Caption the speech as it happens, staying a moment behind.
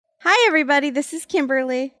Hi, everybody. This is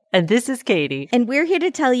Kimberly. And this is Katie. And we're here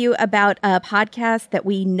to tell you about a podcast that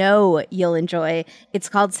we know you'll enjoy. It's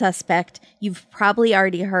called Suspect. You've probably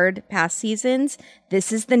already heard past seasons.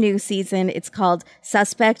 This is the new season. It's called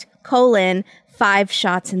Suspect: 5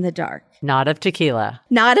 Shots in the Dark. Not of tequila.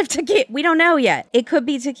 Not of tequila. We don't know yet. It could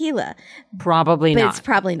be tequila. Probably but not. But it's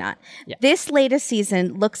probably not. Yeah. This latest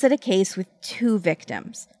season looks at a case with 2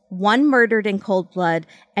 victims. One murdered in cold blood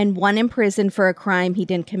and one in prison for a crime he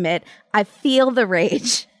didn't commit. I feel the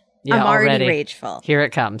rage. Yeah, I'm already rageful. Here it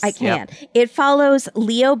comes. I can't. Yep. It follows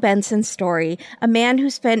Leo Benson's story, a man who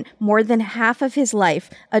spent more than half of his life,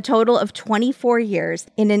 a total of 24 years,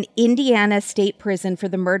 in an Indiana state prison for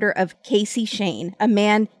the murder of Casey Shane, a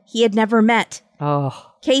man he had never met. Oh.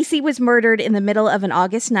 Casey was murdered in the middle of an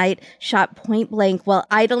August night, shot point blank while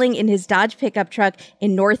idling in his Dodge pickup truck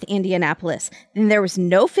in North Indianapolis. Then there was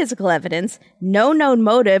no physical evidence, no known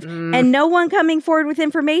motive, and no one coming forward with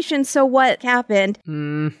information. So what happened?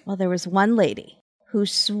 Well, there was one lady who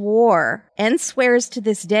swore and swears to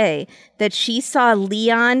this day that she saw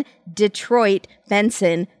Leon Detroit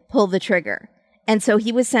Benson pull the trigger. And so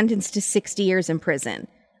he was sentenced to 60 years in prison,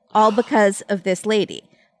 all because of this lady.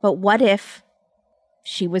 But what if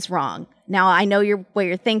she was wrong? Now, I know what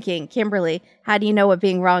you're thinking. Kimberly, how do you know what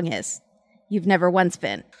being wrong is? You've never once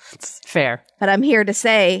been. It's fair. But I'm here to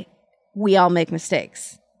say we all make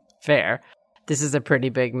mistakes. Fair. This is a pretty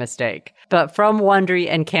big mistake. But from Wondery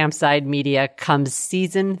and Campside Media comes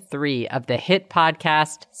season 3 of the hit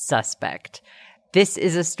podcast Suspect. This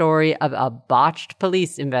is a story of a botched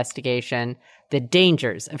police investigation, the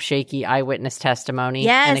dangers of shaky eyewitness testimony,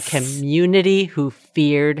 and a community who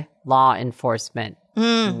feared law enforcement.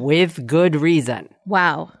 With good reason.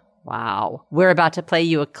 Wow. We're about to play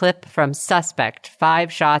you a clip from Suspect: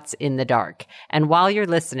 5 Shots in the Dark. And while you're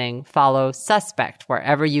listening, follow Suspect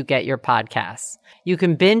wherever you get your podcasts. You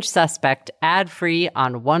can binge Suspect ad-free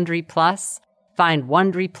on Wondery Plus. Find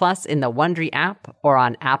Wondery Plus in the Wondery app or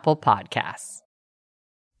on Apple Podcasts.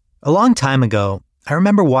 A long time ago, I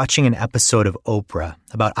remember watching an episode of Oprah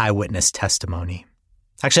about eyewitness testimony.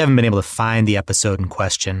 Actually, I haven't been able to find the episode in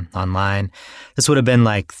question online. This would have been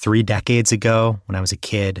like 3 decades ago when I was a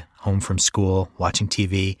kid, home from school, watching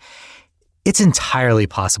TV. It's entirely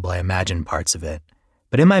possible I imagined parts of it.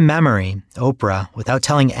 But in my memory, Oprah, without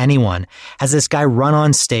telling anyone, has this guy run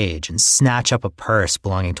on stage and snatch up a purse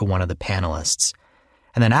belonging to one of the panelists.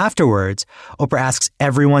 And then afterwards, Oprah asks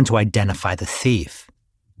everyone to identify the thief.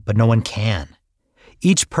 But no one can.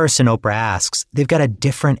 Each person Oprah asks, they've got a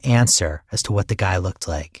different answer as to what the guy looked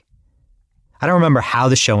like. I don't remember how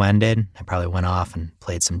the show ended. I probably went off and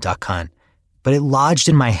played some duck hunt. But it lodged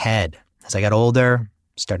in my head as I got older,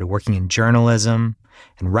 started working in journalism,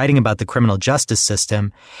 and writing about the criminal justice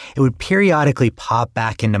system. It would periodically pop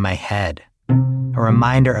back into my head, a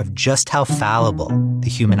reminder of just how fallible the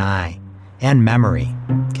human eye and memory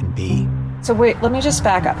can be. So wait, let me just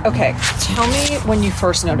back up. Okay, tell me when you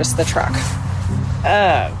first noticed the truck.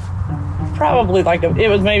 Probably it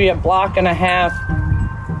was maybe a block and a half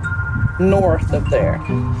north of there.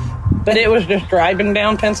 But it was just driving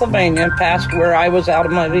down Pennsylvania past where I was out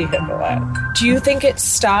of my vehicle at. Do you think it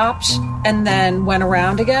stopped and then went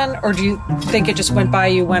around again? Or do you think it just went by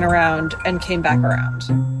you, went around, and came back around?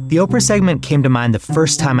 The Oprah segment came to mind the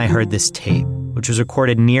first time I heard this tape, which was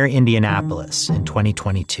recorded near Indianapolis in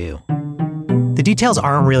 2022. The details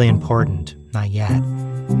aren't really important, not yet.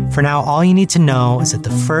 For now, all you need to know is that the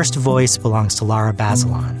first voice belongs to Laura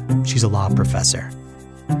Bazelon. She's a law professor.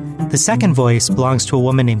 The second voice belongs to a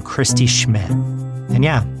woman named Christy Schmidt. And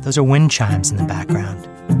yeah, those are wind chimes in the background.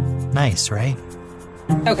 Nice, right?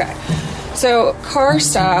 Okay. So, car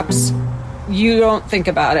stops. You don't think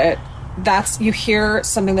about it. You hear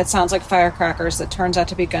something that sounds like firecrackers that turns out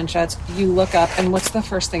to be gunshots. You look up, and what's the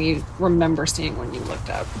first thing you remember seeing when you looked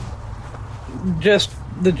up? Just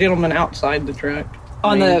the gentleman outside the truck.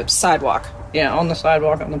 On the sidewalk? Yeah, on the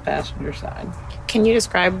sidewalk on the passenger side. Can you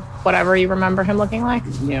describe whatever you remember him looking like?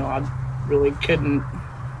 I really couldn't,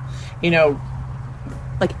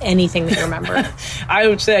 Like anything that you remember? I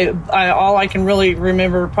would say all I can really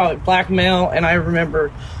remember probably black male, and I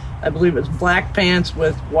believe it's black pants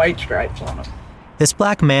with white stripes on them. This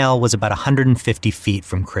black male was about 150 feet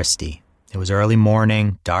from Christy. It was early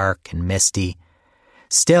morning, dark and misty.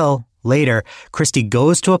 Still, later, Christy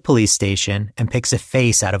goes to a police station and picks a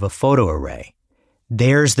face out of a photo array.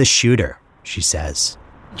 There's the shooter, she says.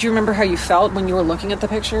 Do you remember how you felt when you were looking at the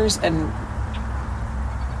pictures and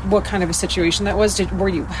what kind of a situation that was?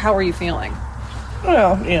 How were you feeling?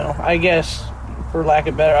 Well, I guess, for lack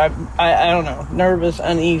of better, I don't know, nervous,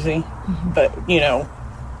 uneasy, but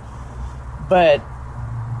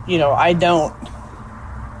I don't,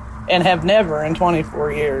 and have never in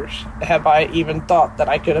 24 years have I even thought that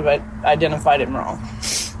I could have identified him wrong.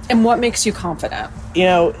 And what makes you confident? You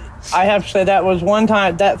know, I have to say that was one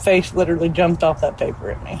time that face literally jumped off that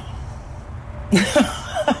paper at me.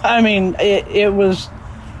 I mean, it was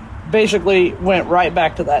basically went right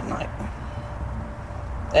back to that night.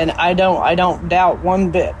 And I don't doubt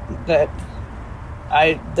one bit that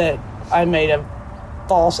I made a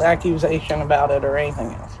false accusation about it or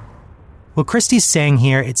anything else. What Christy's saying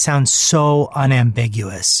here, it sounds so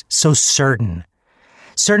unambiguous, so certain.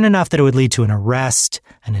 Certain enough that it would lead to an arrest,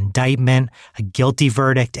 an indictment, a guilty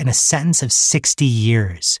verdict, and a sentence of 60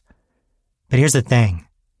 years. But here's the thing.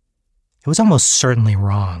 It was almost certainly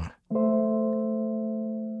wrong.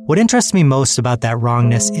 What interests me most about that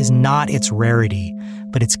wrongness is not its rarity,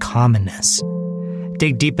 but its commonness.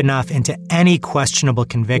 Dig deep enough into any questionable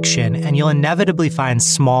conviction, and you'll inevitably find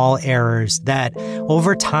small errors that,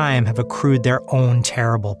 over time, have accrued their own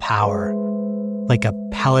terrible power. Like a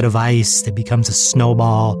pellet of ice that becomes a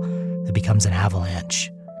snowball that becomes an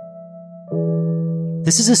avalanche.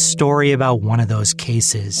 This is a story about one of those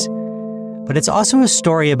cases. But it's also a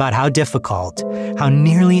story about how difficult, how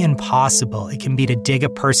nearly impossible it can be to dig a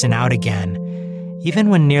person out again, even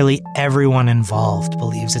when nearly everyone involved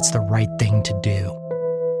believes it's the right thing to do.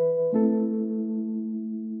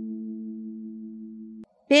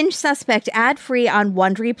 Binge Suspect ad-free on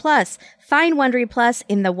Wondery Plus. Find Wondery Plus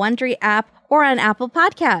in the Wondery app or on Apple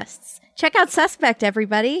Podcasts. Check out Suspect,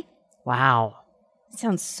 everybody. Wow. It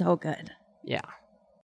sounds so good. Yeah.